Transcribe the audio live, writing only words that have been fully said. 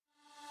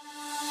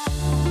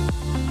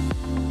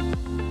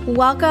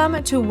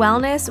Welcome to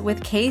Wellness with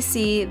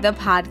KC, the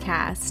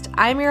podcast.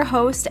 I'm your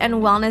host and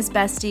wellness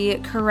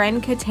bestie,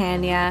 Corinne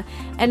Catania,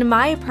 and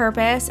my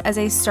purpose as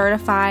a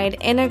certified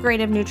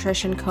integrative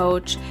nutrition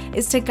coach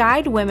is to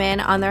guide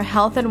women on their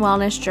health and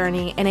wellness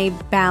journey in a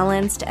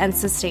balanced and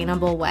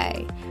sustainable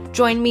way.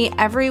 Join me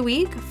every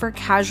week for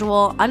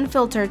casual,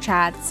 unfiltered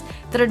chats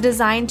that are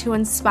designed to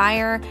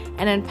inspire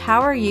and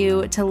empower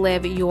you to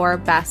live your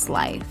best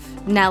life.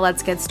 Now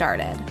let's get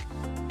started.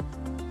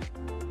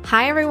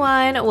 Hi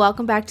everyone,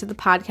 welcome back to the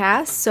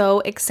podcast.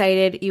 So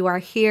excited you are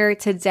here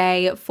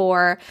today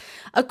for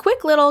a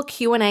quick little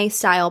Q&A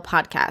style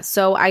podcast.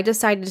 So I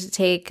decided to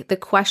take the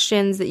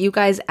questions that you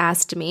guys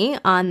asked me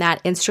on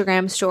that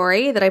Instagram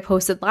story that I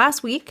posted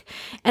last week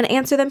and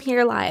answer them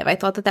here live. I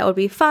thought that would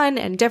be fun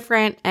and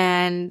different,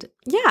 and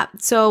yeah,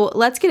 so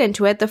let's get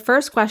into it. The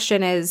first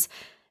question is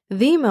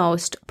the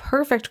most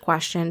perfect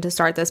question to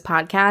start this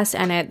podcast,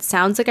 and it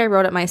sounds like I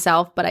wrote it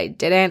myself, but I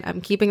didn't.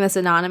 I'm keeping this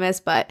anonymous,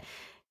 but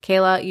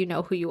Kayla, you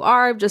know who you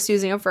are. I'm just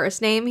using a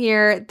first name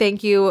here.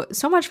 Thank you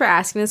so much for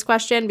asking this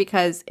question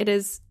because it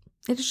is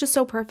just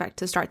so perfect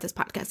to start this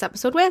podcast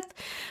episode with.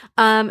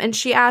 And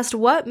she asked,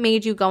 what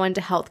made you go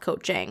into health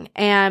coaching?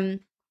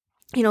 And,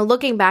 you know,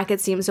 looking back, it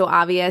seems so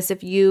obvious.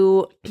 If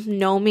you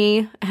know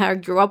me or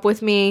grew up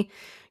with me,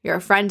 you're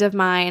a friend of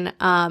mine,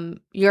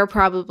 you're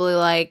probably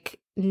like,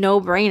 no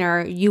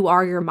brainer, you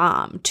are your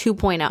mom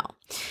 2.0.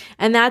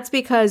 And that's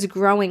because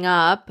growing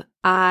up,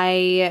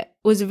 I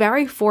was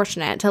very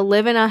fortunate to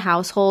live in a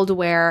household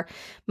where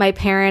my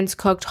parents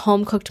cooked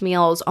home-cooked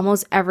meals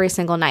almost every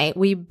single night.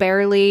 We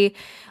barely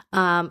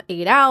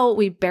ate out.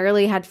 We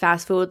barely had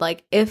fast food,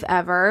 like if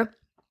ever.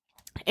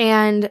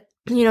 And,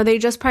 you know, they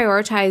just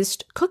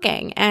prioritized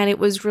cooking, and it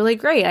was really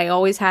great. I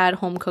always had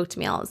home-cooked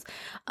meals.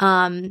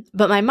 But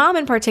my mom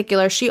in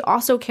particular, she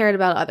also cared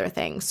about other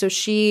things. So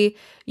she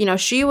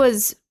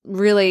was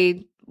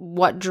really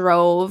what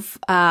drove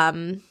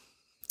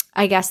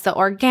I guess the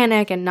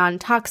organic and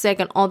non-toxic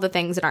and all the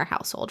things in our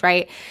household,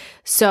 right?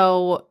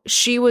 So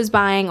she was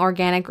buying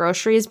organic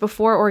groceries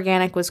before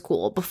organic was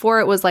cool, before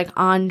it was like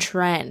on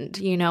trend,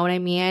 you know what I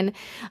mean?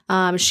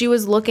 She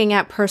was looking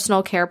at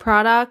personal care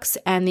products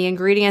and the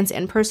ingredients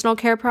in personal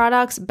care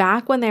products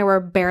back when there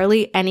were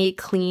barely any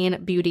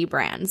clean beauty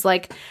brands.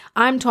 Like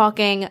I'm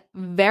talking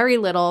very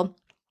little.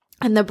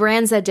 And the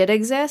brands that did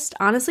exist,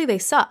 honestly, they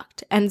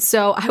sucked. And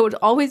so I would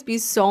always be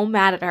so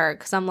mad at her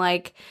because I'm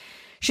like,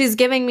 she's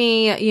giving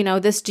me, you know,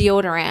 this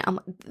deodorant.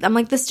 I'm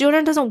like, this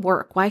deodorant doesn't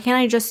work. Why can't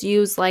I just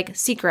use like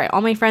Secret?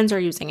 All my friends are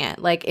using it.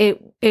 Like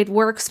it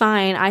works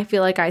fine. I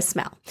feel like I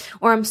smell,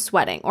 or I'm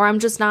sweating, or I'm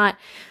just not,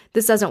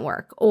 this doesn't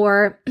work.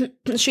 Or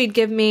she'd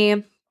give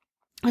me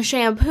a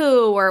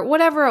shampoo or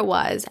whatever it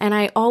was. And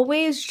I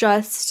always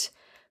just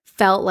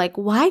felt like,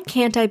 why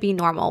can't I be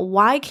normal?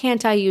 Why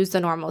can't I use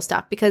the normal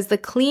stuff? Because the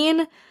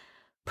clean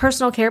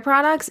personal care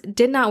products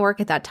did not work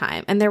at that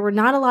time. And there were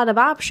not a lot of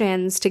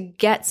options to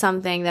get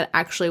something that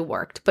actually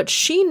worked. But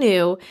she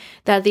knew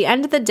that at the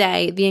end of the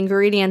day, the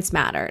ingredients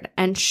mattered.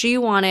 And she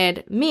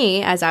wanted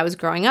me, as I was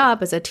growing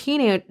up, as a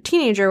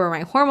teenager where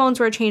my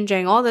hormones were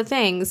changing, all the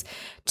things,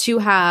 to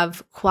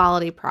have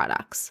quality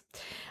products.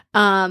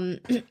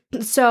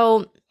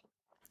 So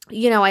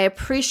you know, I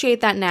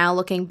appreciate that now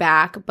looking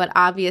back, but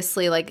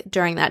obviously like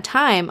during that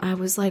time, I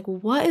was like,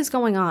 what is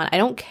going on? I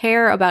don't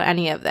care about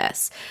any of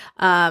this.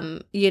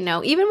 You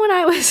know, even when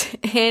I was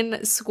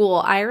in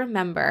school, I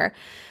remember,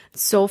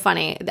 so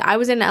funny, I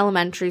was in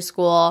elementary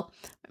school,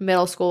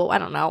 middle school, I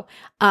don't know.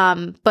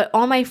 But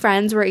all my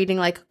friends were eating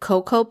like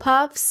Cocoa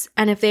Puffs.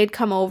 And if they'd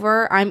come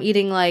over, I'm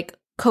eating like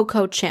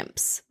Cocoa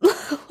Chimps.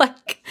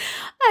 Like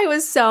I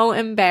was so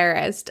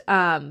embarrassed.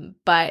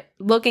 But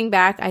looking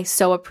back, I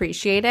so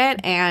appreciate it.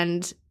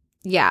 And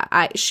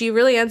yeah, she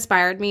really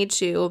inspired me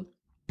to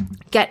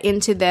get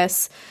into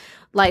this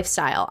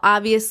lifestyle.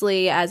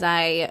 Obviously, as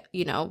I,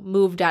 you know,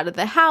 moved out of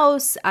the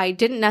house, I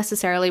didn't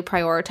necessarily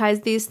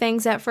prioritize these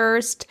things at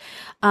first,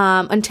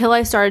 until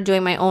I started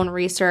doing my own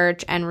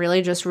research and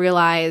really just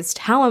realized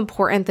how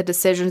important the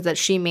decisions that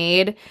she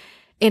made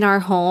in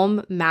our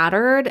home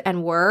mattered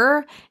and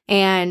were,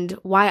 and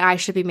why I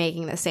should be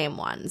making the same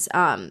ones.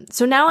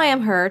 So now I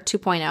am her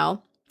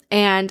 2.0,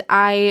 and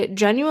I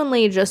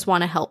genuinely just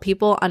want to help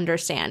people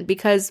understand,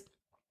 because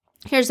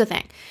here's the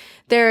thing.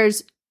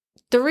 There's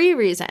 3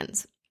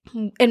 reasons,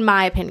 in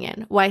my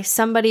opinion, why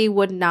somebody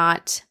would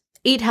not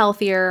eat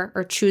healthier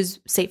or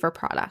choose safer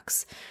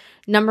products.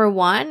 Number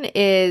 1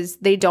 is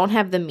they don't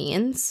have the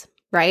means,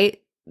 right?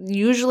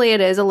 Usually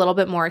it is a little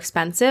bit more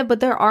expensive,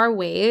 but there are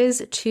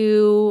ways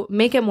to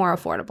make it more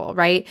affordable,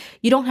 right?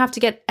 You don't have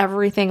to get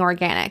everything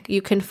organic.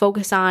 You can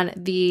focus on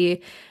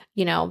the,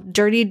 you know,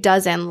 Dirty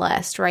Dozen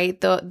list, right?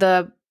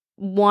 The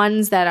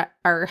ones that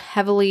are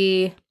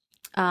heavily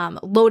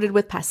loaded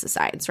with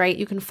pesticides, right?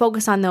 You can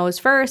focus on those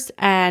first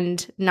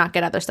and not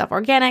get other stuff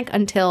organic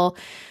until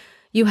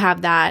you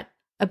have that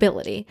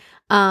ability.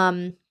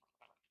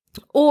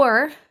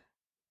 Or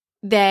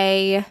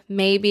they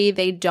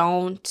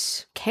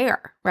don't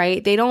care,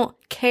 right? They don't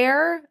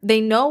care. They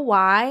know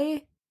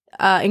why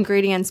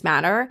ingredients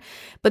matter,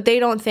 but they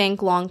don't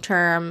think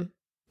long-term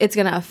it's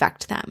going to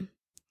affect them.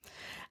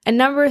 And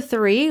number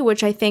 3,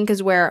 which I think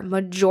is where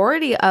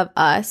majority of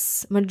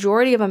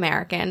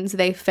Americans,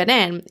 they fit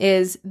in,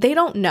 is they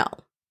don't know.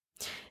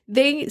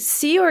 They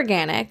see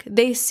organic,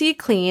 they see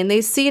clean,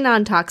 they see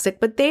non-toxic,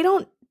 but they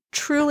don't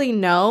truly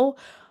know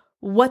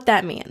what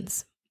that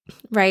means,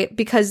 right?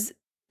 Because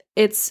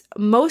it's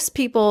most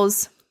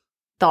people's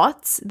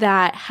thoughts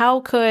that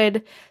how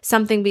could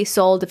something be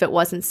sold if it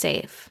wasn't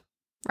safe,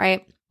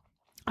 right?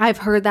 I've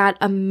heard that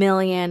a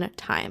million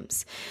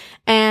times.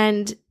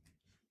 And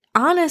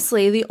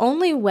honestly, the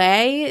only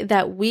way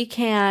that we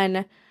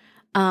can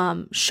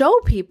show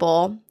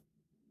people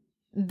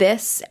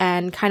this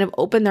and kind of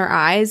open their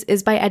eyes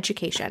is by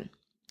education,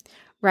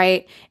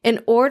 right?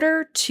 In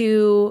order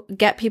to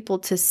get people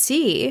to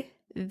see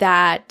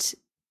that,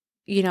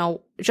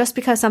 just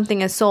because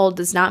something is sold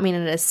does not mean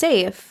it is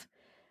safe,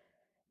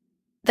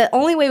 the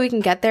only way we can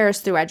get there is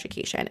through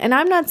education. And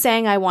I'm not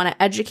saying I want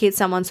to educate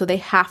someone so they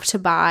have to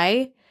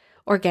buy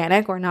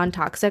organic or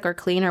non-toxic or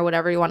clean or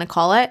whatever you want to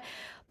call it,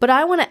 but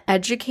I want to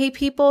educate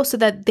people so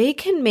that they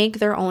can make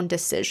their own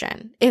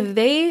decision. If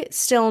they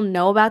still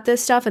know about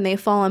this stuff and they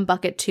fall in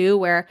bucket 2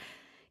 where,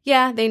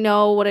 yeah, they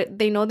know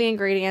they know the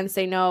ingredients,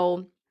 they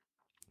know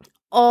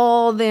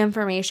all the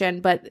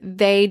information, but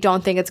they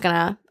don't think it's going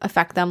to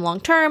affect them long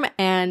term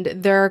and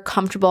they're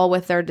comfortable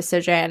with their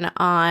decision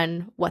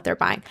on what they're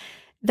buying.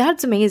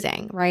 That's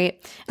amazing,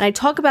 right? And I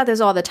talk about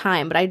this all the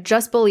time, but I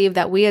just believe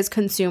that we as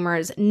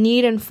consumers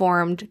need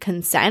informed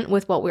consent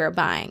with what we're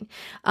buying.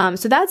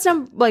 So that's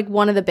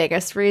one of the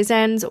biggest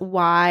reasons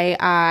why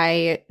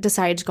I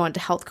decided to go into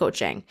health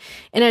coaching.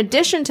 In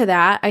addition to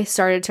that, I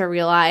started to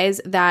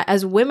realize that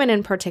as women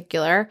in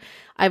particular,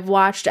 I've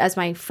watched as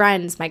my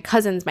friends, my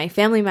cousins, my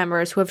family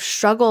members who have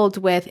struggled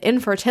with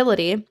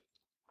infertility,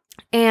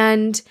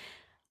 and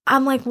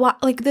I'm like,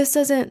 what? Like, this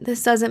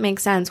doesn't make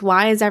sense.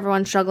 Why is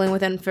everyone struggling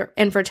with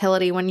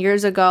infertility when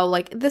years ago,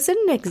 this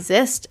didn't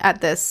exist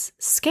at this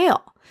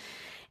scale?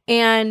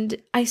 And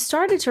I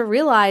started to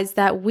realize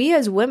that we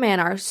as women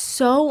are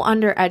so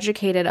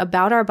undereducated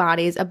about our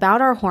bodies,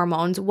 about our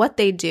hormones, what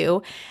they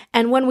do.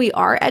 And when we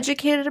are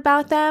educated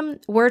about them,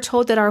 we're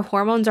told that our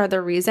hormones are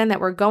the reason that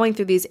we're going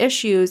through these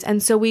issues.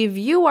 And so we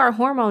view our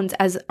hormones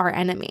as our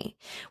enemy.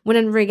 When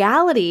in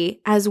reality,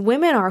 as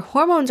women, our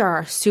hormones are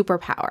our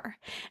superpower.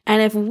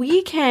 And if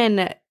we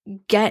can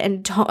get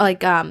and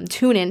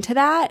tune into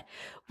that,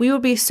 we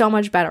would be so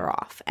much better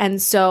off.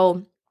 And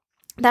so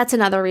that's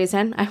another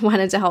reason I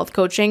went into health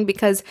coaching,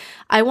 because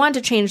I want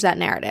to change that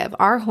narrative.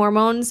 Our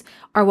hormones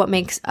are what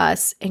makes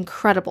us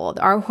incredible.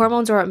 Our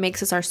hormones are what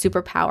makes us our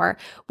superpower.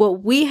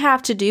 What we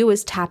have to do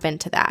is tap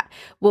into that.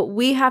 What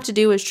we have to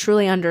do is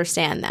truly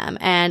understand them.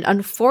 And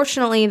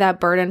unfortunately,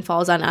 that burden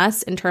falls on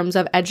us in terms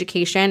of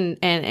education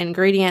and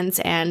ingredients,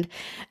 and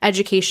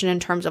education in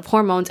terms of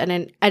hormones, and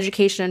in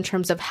education in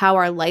terms of how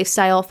our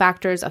lifestyle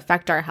factors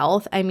affect our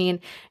health. I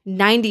mean,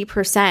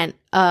 90%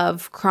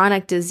 of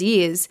chronic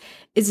disease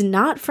is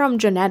not from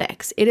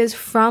genetics. It is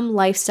from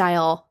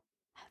lifestyle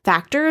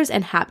factors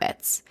and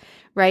habits,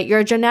 right?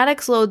 Your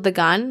genetics load the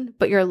gun,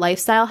 but your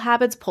lifestyle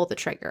habits pull the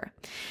trigger.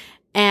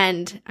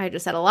 And I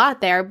just said a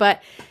lot there,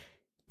 but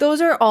those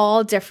are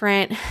all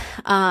different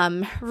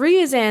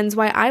reasons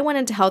why I went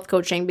into health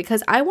coaching,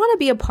 because I want to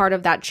be a part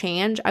of that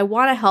change. I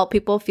want to help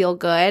people feel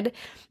good.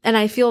 And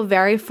I feel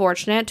very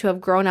fortunate to have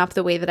grown up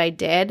the way that I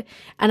did.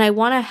 And I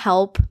want to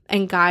help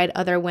and guide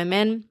other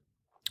women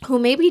who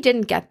maybe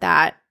didn't get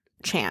that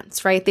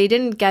chance, right? They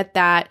didn't get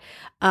that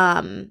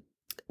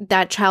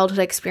childhood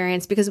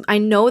experience, because I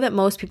know that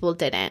most people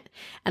didn't.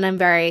 And I'm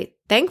very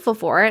thankful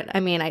for it. I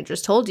mean, I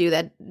just told you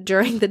that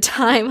during the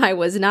time I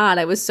was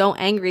so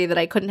angry that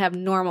I couldn't have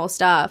normal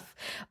stuff.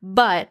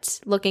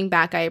 But looking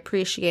back, I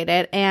appreciate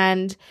it.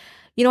 And,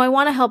 I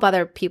want to help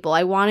other people.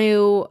 I want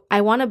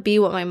to be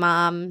what my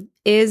mom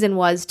is and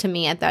was to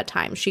me at that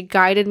time. She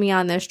guided me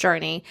on this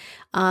journey.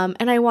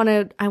 And I want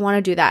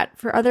to do that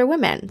for other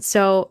women.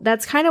 So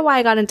that's kind of why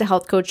I got into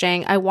health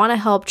coaching. I want to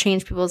help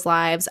change people's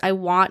lives. I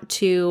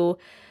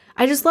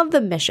just love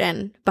the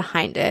mission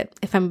behind it,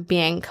 if I'm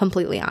being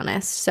completely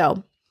honest.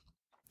 So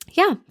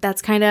yeah,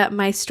 that's kind of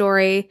my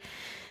story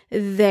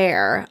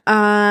there.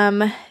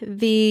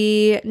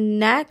 The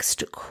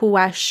next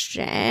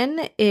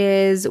question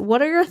is,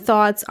 what are your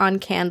thoughts on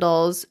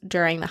candles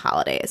during the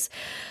holidays?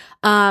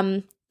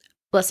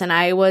 Listen,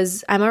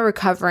 I'm a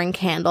recovering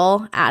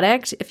candle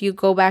addict. If you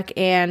go back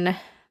in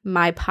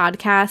my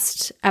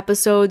podcast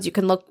episodes, you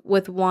can look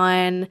with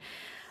one.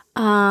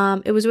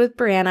 It was with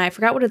Brianna. I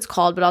forgot what it's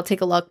called, but I'll take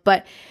a look.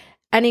 But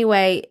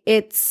anyway,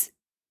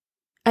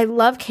 I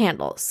love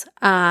candles.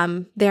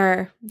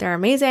 They're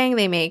amazing.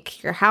 They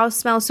make your house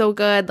smell so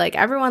good. Like,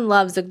 everyone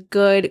loves a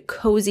good,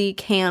 cozy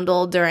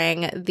candle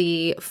during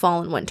the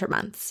fall and winter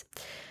months.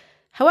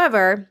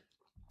 However,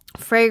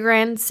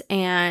 fragrance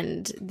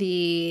and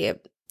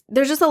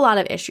there's just a lot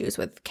of issues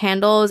with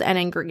candles and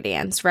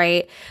ingredients,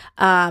 right?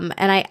 And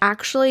I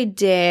actually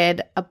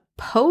did a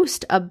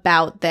post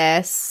about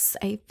this,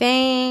 I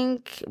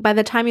think by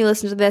the time you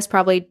listen to this,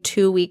 probably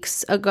 2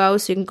 weeks ago,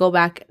 so you can go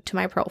back to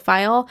my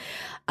profile.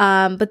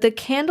 But the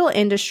candle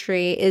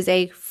industry is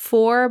a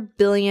 $4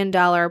 billion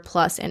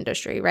plus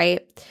industry,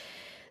 right?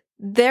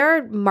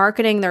 They're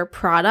marketing their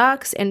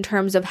products in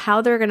terms of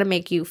how they're going to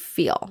make you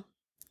feel,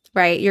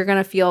 right? You're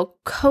going to feel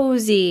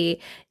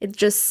cozy. It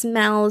just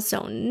smells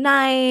so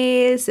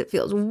nice. It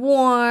feels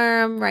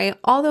warm, right?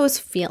 All those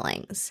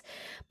feelings.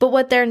 But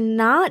what they're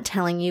not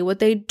telling you, what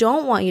they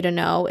don't want you to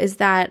know, is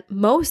that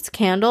most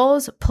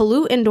candles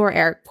pollute indoor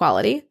air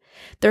quality.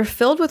 They're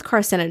filled with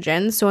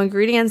carcinogens, so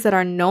ingredients that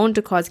are known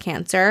to cause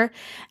cancer,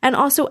 and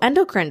also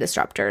endocrine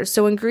disruptors,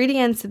 so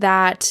ingredients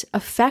that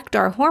affect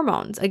our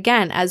hormones.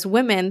 Again, as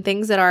women,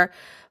 things that are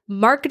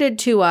marketed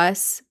to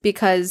us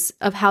because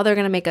of how they're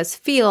going to make us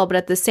feel, but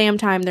at the same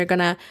time, they're going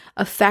to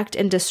affect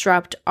and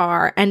disrupt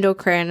our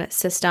endocrine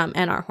system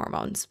and our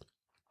hormones.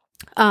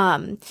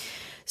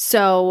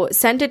 So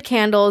scented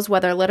candles,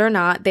 whether lit or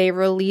not, they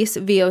release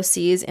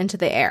VOCs into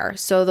the air.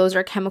 So those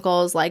are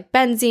chemicals like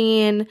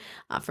benzene,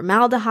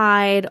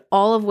 formaldehyde,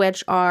 all of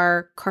which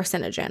are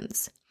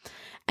carcinogens.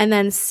 And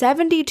then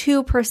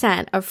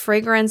 72% of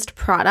fragranced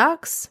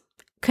products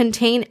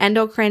contain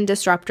endocrine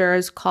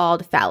disruptors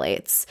called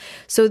phthalates.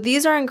 So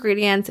these are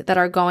ingredients that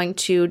are going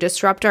to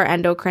disrupt our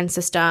endocrine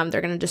system.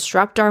 They're going to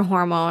disrupt our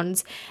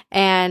hormones.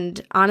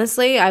 And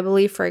honestly, I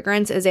believe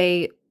fragrance is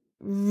a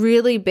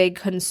really big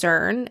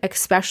concern,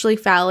 especially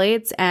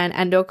phthalates and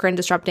endocrine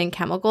disrupting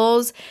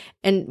chemicals.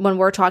 And when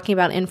we're talking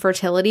about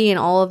infertility and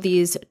all of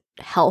these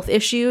health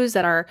issues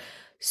that are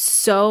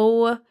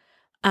so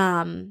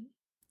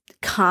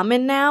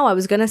common now, I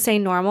was going to say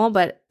normal,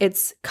 but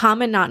it's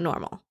common, not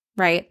normal,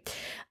 right?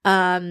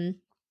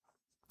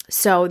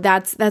 So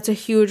that's a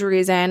huge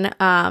reason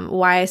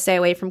why I stay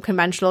away from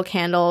conventional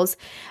candles.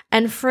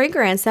 And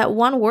fragrance, that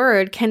one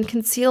word, can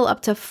conceal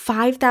up to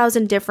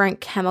 5,000 different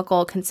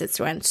chemical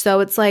constituents. So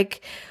it's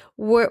like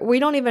we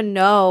don't even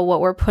know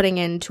what we're putting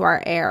into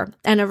our air.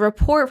 And a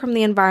report from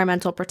the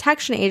Environmental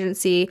Protection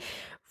Agency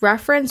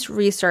referenced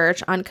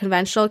research on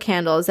conventional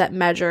candles that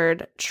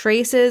measured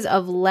traces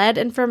of lead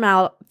and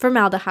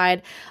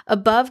formaldehyde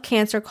above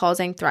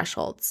cancer-causing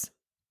thresholds.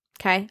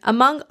 Okay,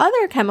 among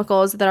other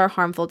chemicals that are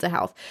harmful to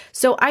health.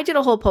 So I did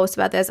a whole post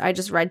about this. I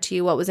just read to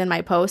you what was in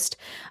my post.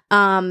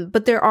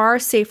 But there are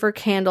safer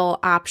candle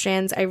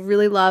options. I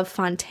really love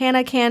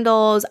Fontana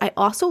candles. I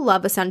also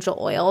love essential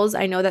oils.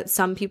 I know that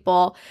some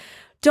people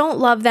don't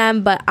love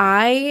them, but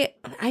I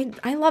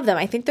love them.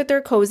 I think that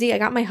they're cozy. I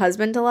got my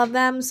husband to love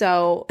them.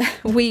 So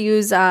we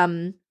use,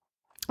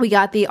 we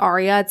got the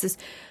Aria. It's this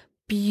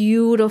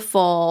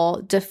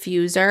beautiful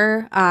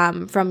diffuser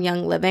from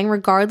Young Living.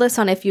 Regardless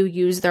on if you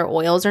use their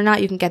oils or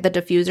not, you can get the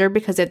diffuser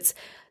because it's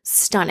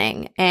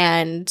stunning.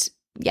 And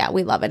yeah,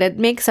 we love it. It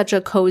makes such a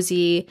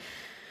cozy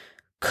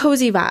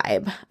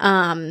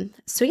vibe.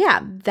 So yeah,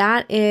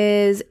 that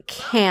is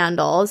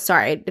candles.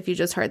 Sorry if you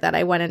just heard that.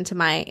 I went into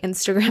my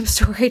Instagram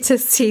story to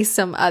see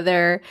some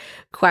other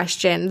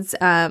questions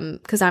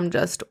because I'm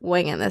just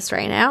winging this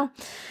right now.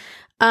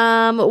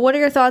 What are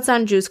your thoughts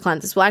on juice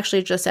cleanses? Well,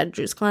 actually, just said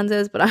juice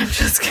cleanses, but I'm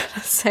just going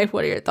to say,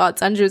 what are your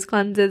thoughts on juice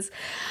cleanses?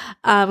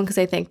 Because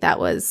I think that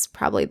was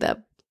probably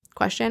the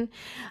question.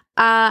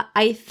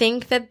 I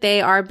think that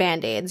they are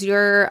Band-Aids.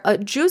 Your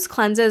juice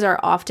cleanses are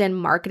often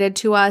marketed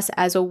to us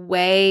as a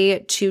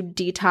way to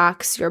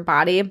detox your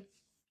body.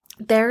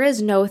 There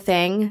is no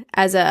thing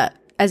as a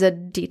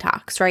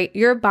detox, right?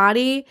 Your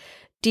body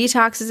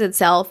detoxes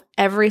itself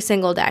every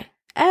single day.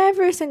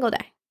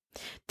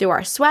 Through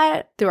our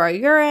sweat, through our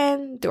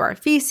urine, through our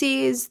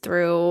feces,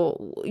 through,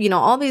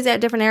 all these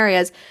different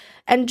areas.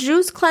 And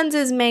juice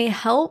cleanses may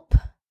help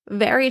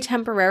very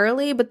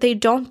temporarily, but they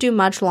don't do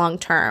much long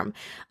term.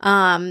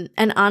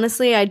 And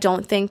honestly, I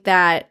don't think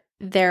that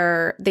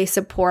they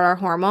support our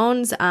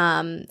hormones.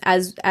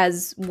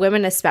 As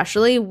women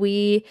especially,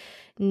 we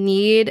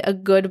need a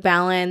good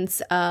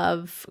balance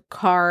of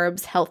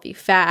carbs, healthy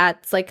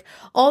fats, like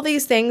all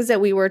these things that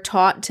we were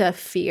taught to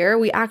fear.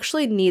 We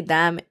actually need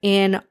them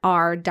in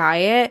our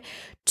diet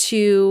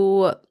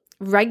to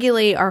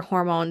regulate our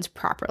hormones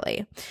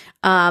properly.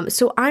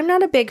 So I'm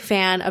not a big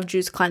fan of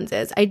juice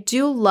cleanses. I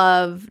do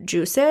love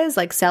juices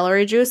like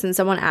celery juice, and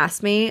someone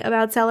asked me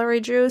about celery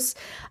juice.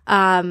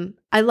 I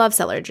love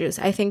celery juice.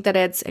 I think that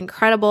it's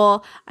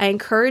incredible. I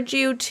encourage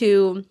you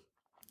to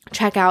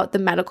check out The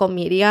Medical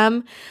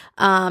Medium.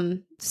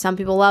 Some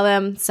people love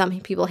him, some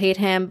people hate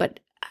him,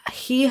 but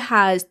he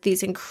has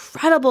these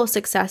incredible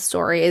success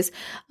stories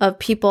of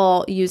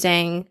people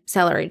using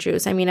celery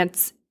juice. I mean,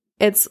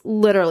 it's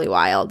literally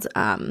wild.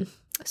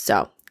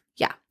 So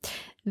yeah,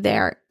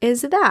 there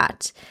is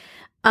that.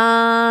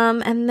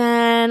 And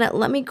then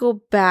let me go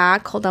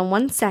back. Hold on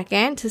one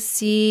second to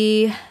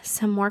see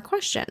some more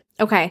questions.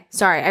 Okay,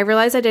 sorry. I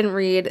realized I didn't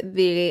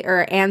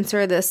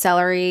answer the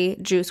celery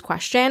juice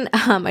question.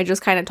 I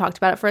just kind of talked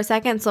about it for a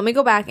second. So let me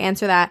go back,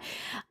 answer that.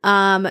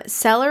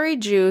 Celery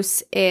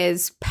juice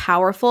is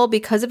powerful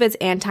because of its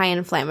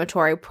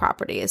anti-inflammatory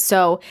properties.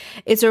 So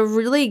it's a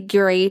really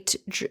great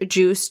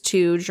juice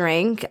to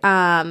drink,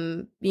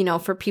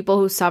 for people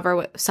who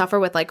suffer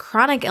with like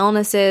chronic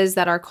illnesses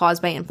that are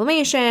caused by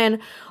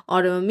inflammation,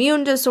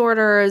 autoimmune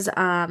disorders,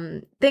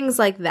 things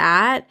like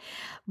that.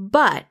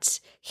 But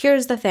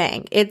here's the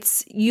thing.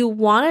 You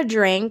want to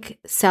drink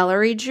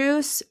celery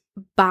juice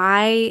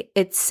by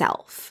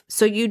itself.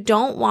 So you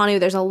don't want to,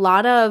 there's a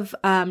lot of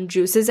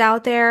juices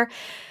out there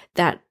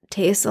that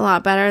taste a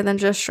lot better than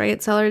just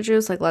straight celery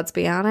juice, like let's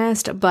be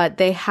honest, but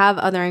they have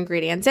other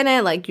ingredients in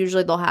it. Like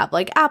usually they'll have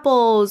like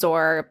apples,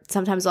 or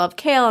sometimes they'll have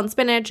kale and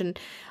spinach and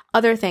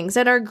other things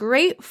that are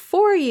great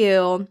for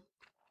you,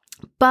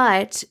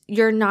 but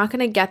you're not going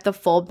to get the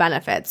full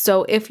benefits.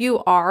 So if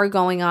you are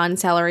going on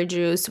celery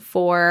juice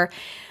for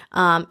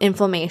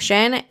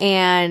inflammation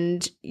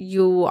and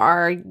you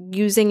are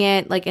using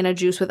it like in a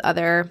juice with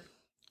other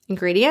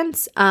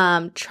ingredients,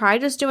 try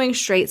just doing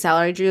straight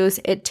celery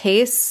juice. It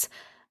tastes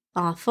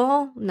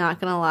awful,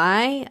 not going to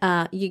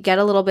lie. You get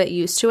a little bit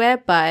used to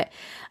it, but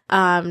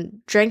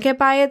drink it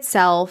by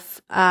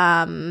itself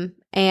and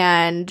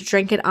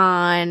drink it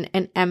on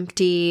an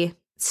empty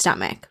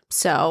stomach.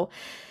 So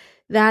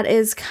that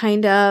is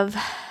kind of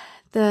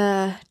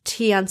the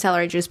tea on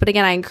celery juice. But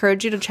again, I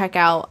encourage you to check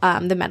out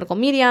The Medical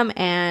Medium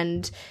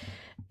and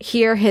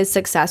hear his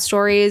success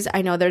stories.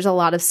 I know there's a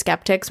lot of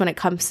skeptics when it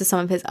comes to some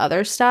of his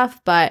other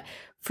stuff, but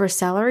for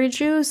celery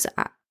juice,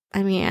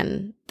 I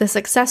mean, the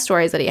success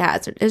stories that he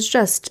has is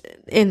just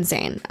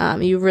insane.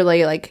 You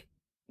really like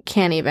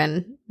can't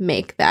even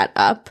make that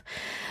up.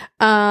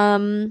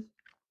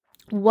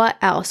 What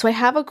else? So I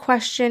have a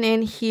question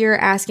in here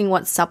asking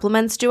what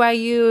supplements do I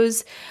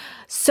use?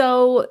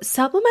 So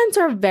supplements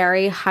are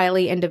very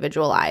highly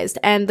individualized,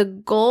 and the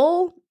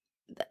goal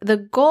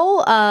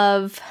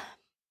of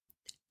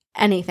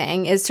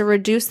anything is to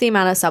reduce the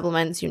amount of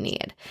supplements you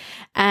need.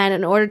 And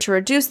in order to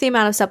reduce the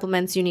amount of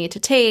supplements you need to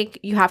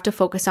take, you have to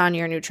focus on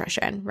your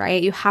nutrition,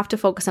 right? You have to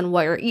focus on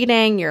what you're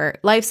eating, your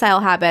lifestyle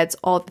habits,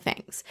 all the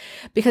things.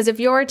 Because if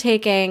you're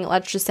taking,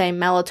 let's just say,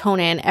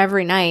 melatonin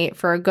every night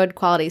for a good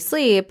quality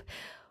sleep,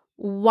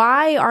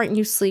 why aren't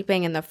you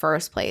sleeping in the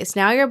first place?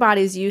 Now your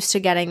body's used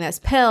to getting this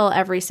pill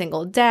every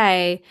single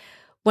day,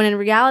 when in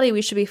reality,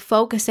 we should be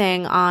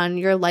focusing on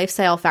your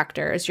lifestyle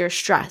factors, your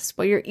stress,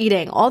 what you're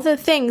eating, all the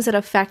things that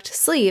affect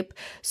sleep,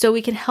 so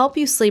we can help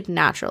you sleep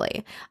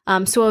naturally.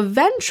 So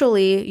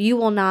eventually, you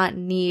will not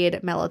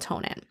need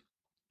melatonin.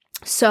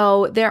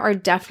 So there are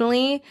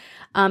definitely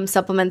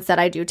supplements that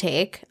I do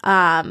take,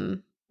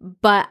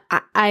 but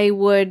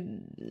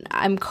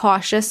I'm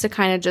cautious to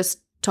kind of just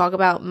talk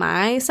about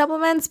my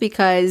supplements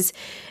because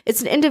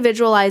it's an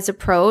individualized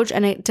approach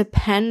and it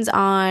depends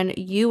on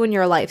you and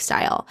your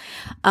lifestyle.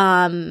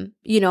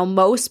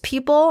 Most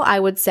people, I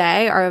would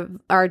say,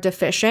 are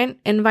deficient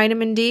in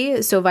vitamin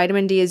D. So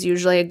vitamin D is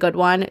usually a good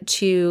one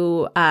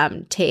to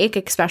take,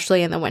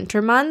 especially in the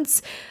winter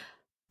months.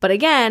 But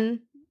again,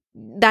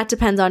 that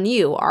depends on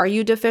you. Are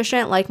you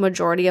deficient like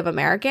majority of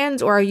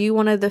Americans, or are you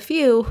one of the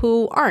few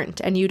who aren't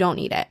and you don't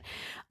need it?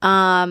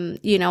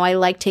 I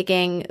like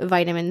taking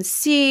vitamin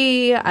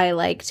C. I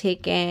like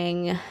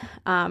taking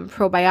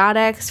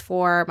probiotics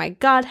for my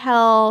gut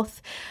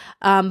health.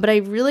 But I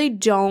really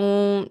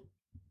don't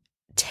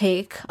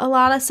take a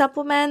lot of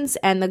supplements.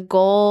 And the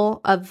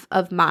goal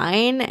of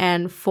mine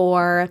and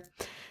for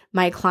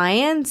my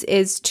clients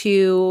is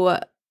to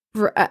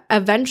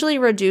eventually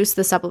reduce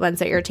the supplements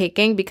that you're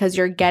taking, because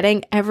you're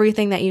getting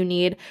everything that you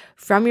need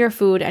from your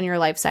food and your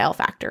lifestyle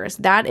factors.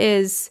 That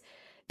is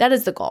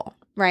the goal,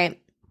 right?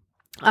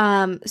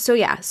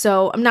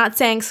 So I'm not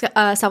saying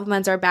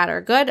supplements are bad or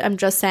good. I'm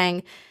just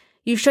saying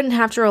you shouldn't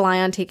have to rely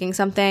on taking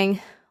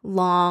something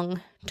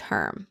long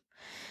term.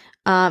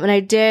 And I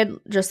did,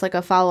 just like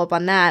a follow-up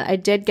on that, I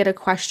did get a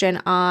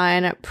question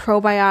on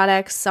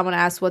probiotics. Someone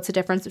asked what's the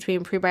difference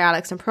between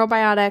prebiotics and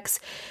probiotics.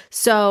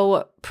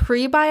 So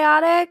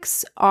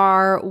prebiotics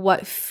are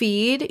what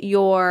feed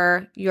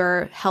your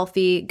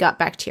healthy gut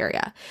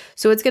bacteria.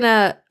 So it's going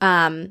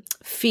to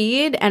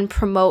feed and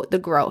promote the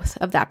growth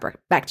of that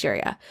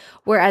bacteria.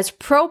 Whereas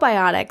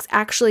probiotics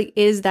actually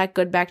is that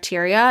good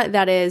bacteria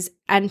that is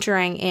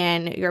entering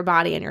in your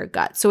body and your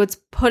gut. So it's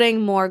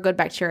putting more good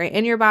bacteria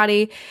in your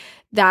body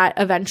that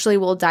eventually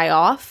will die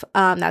off.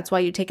 That's why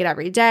you take it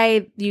every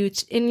day.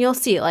 You'll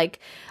see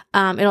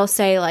it'll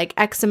say like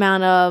X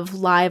amount of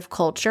live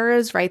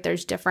cultures, right?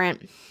 There's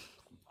different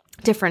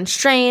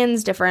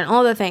strains,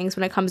 all the things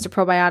when it comes to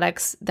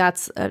probiotics.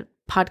 That's a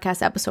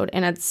podcast episode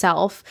in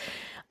itself.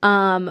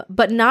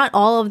 But not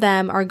all of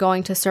them are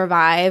going to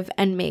survive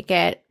and make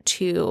it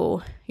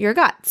to your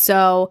gut.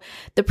 So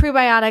the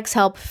prebiotics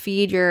help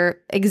feed your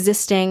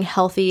existing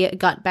healthy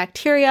gut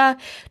bacteria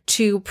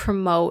to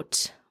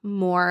promote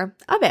more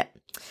of it.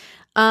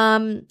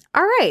 All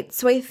right.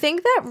 So I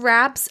think that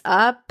wraps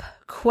up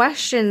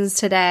questions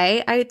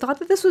today. I thought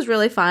that this was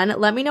really fun.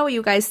 Let me know what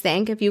you guys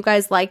think. If you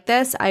guys like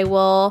this, I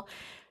will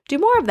do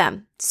more of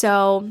them.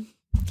 So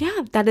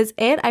yeah, that is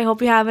it. I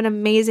hope you have an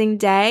amazing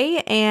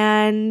day,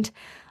 and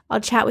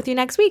I'll chat with you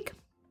next week.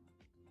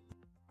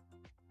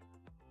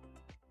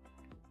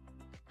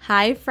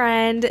 Hi,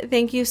 friend.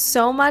 Thank you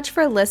so much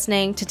for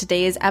listening to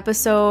today's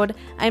episode.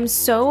 I'm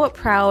so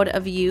proud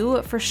of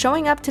you for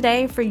showing up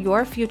today for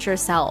your future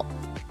self.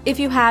 If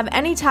you have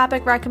any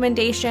topic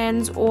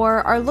recommendations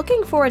or are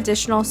looking for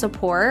additional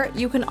support,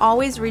 you can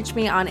always reach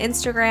me on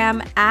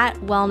Instagram at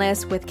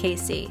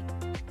wellnesswithkc.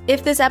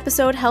 If this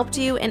episode helped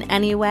you in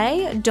any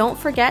way, don't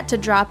forget to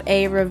drop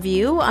a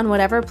review on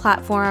whatever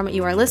platform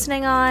you are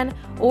listening on,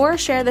 or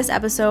share this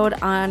episode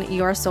on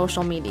your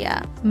social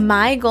media.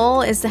 My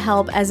goal is to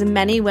help as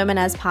many women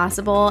as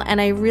possible,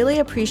 and I really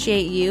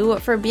appreciate you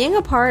for being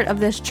a part of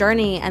this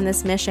journey and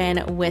this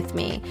mission with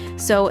me.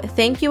 So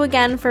thank you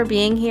again for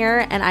being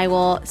here, and I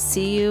will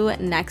see you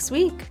next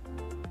week.